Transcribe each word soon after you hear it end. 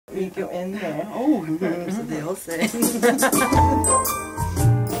sneak you in there. Oh, so they all say.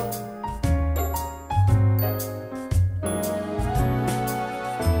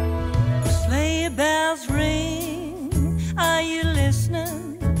 Sleigh bells ring, are you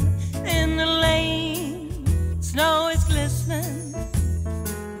listening? In the lane, snow is glistening.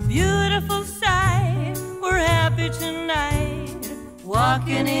 Beautiful sight, we're happy tonight,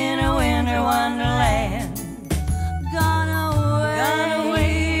 walking in a winter wonderland. Gone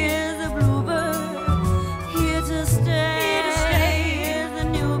away is the bluebird, here to stay is the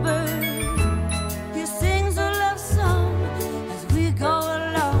new bird. He sings a love song as we go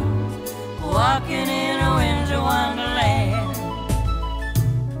along, walking in a winter wonderland.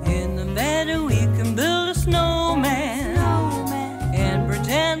 In the meadow we can build a snowman, and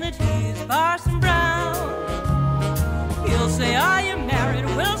pretend that he's Parson Brown. He'll say, are you married?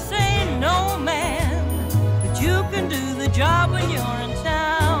 We'll say, no, man, but you can do the job when you're in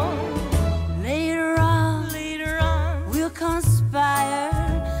town. Later on, we'll conspire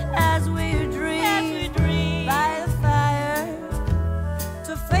as we dream by the fire,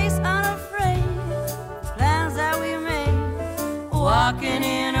 to face unafraid plans that we made, walking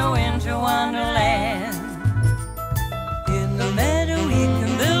in a winter wonderland. In the meadow we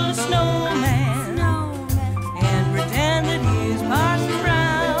can build a snowman, and pretend that he's Parson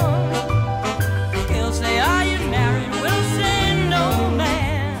Brown. He'll say, are you married? We'll say, no,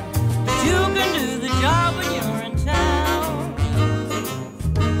 man, but you can do the job when you're in town.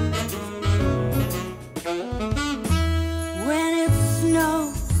 When it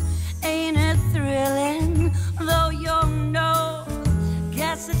snows, ain't it thrilling? Though your nose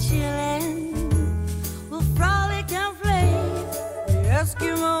gets a chillin', we'll frolic and play the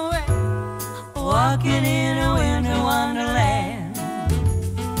Eskimo way, walking in a winter wonderland.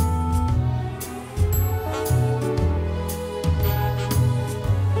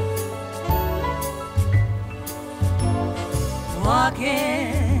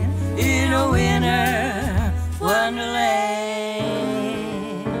 Walking in a winter wonderland.